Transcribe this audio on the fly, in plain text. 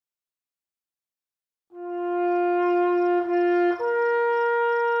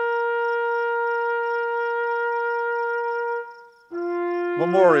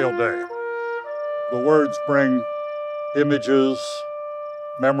Memorial Day. The words bring images,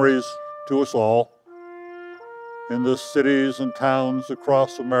 memories to us all. In the cities and towns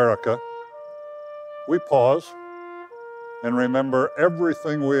across America, we pause and remember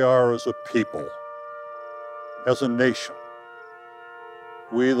everything we are as a people, as a nation.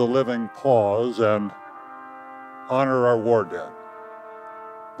 We, the living, pause and honor our war dead,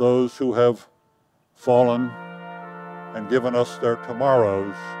 those who have fallen and given us their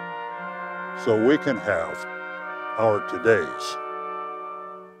tomorrows so we can have our todays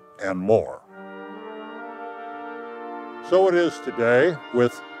and more. So it is today,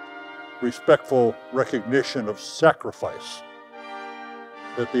 with respectful recognition of sacrifice,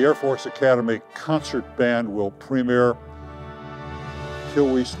 that the Air Force Academy Concert Band will premiere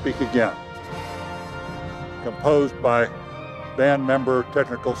Till We Speak Again, composed by band member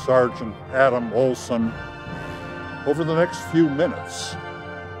Technical Sergeant Adam Olson. Over the next few minutes,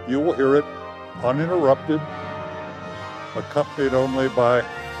 you will hear it uninterrupted, accompanied only by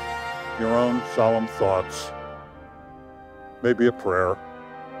your own solemn thoughts, maybe a prayer.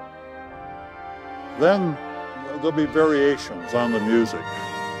 Then there'll be variations on the music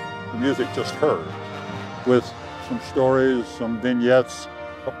just heard, with some stories, some vignettes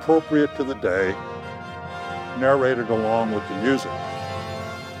appropriate to the day, narrated along with the music.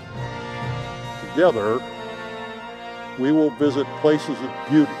 Together, we will visit places of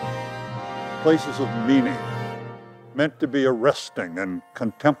beauty, places of meaning, meant to be arresting and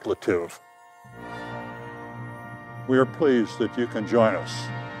contemplative. We are pleased that you can join us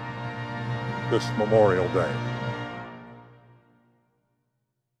this Memorial Day.